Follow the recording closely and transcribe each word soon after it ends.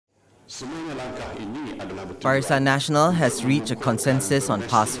Barisan Nasional has reached a consensus on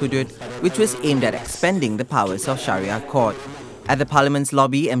PAS Hudud, which was aimed at expanding the powers of Sharia court. At the Parliament's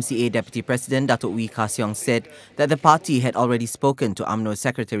lobby, MCA Deputy President Datuk Siong said that the party had already spoken to UMNO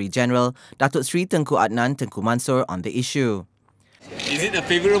Secretary General Datuk Seri Tengku Adnan Tengku Mansor on the issue. Is it a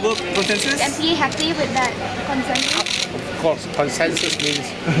favourable consensus? Is MCA happy with that consensus? Of course, consensus means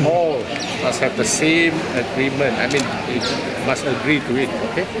all must have the same agreement. I mean, it must agree to it,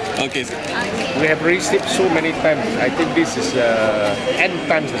 okay? Okay. We have received so many times. I think this is N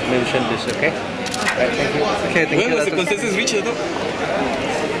times I've mentioned this, okay? Right, thank you. Okay, thank you. When was the consensus reached, Datuk?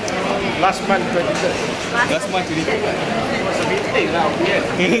 Last month, 23rd. Last month, 23rd.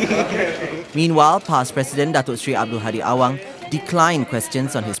 Meanwhile, PAS President Datuk Seri Abdul Hadi Awang declined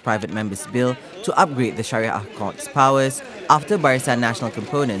questions on his private member's bill to upgrade the Sharia court's powers after Barisan Nasional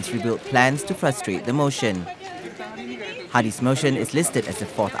components revealed plans to frustrate the motion. Hadi's motion is listed as the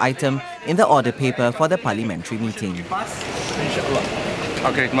fourth item in the order paper for the parliamentary meeting.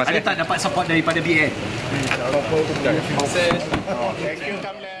 Okay, ada tak dapat support daripada BN? Thank you,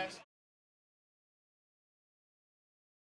 Kamles.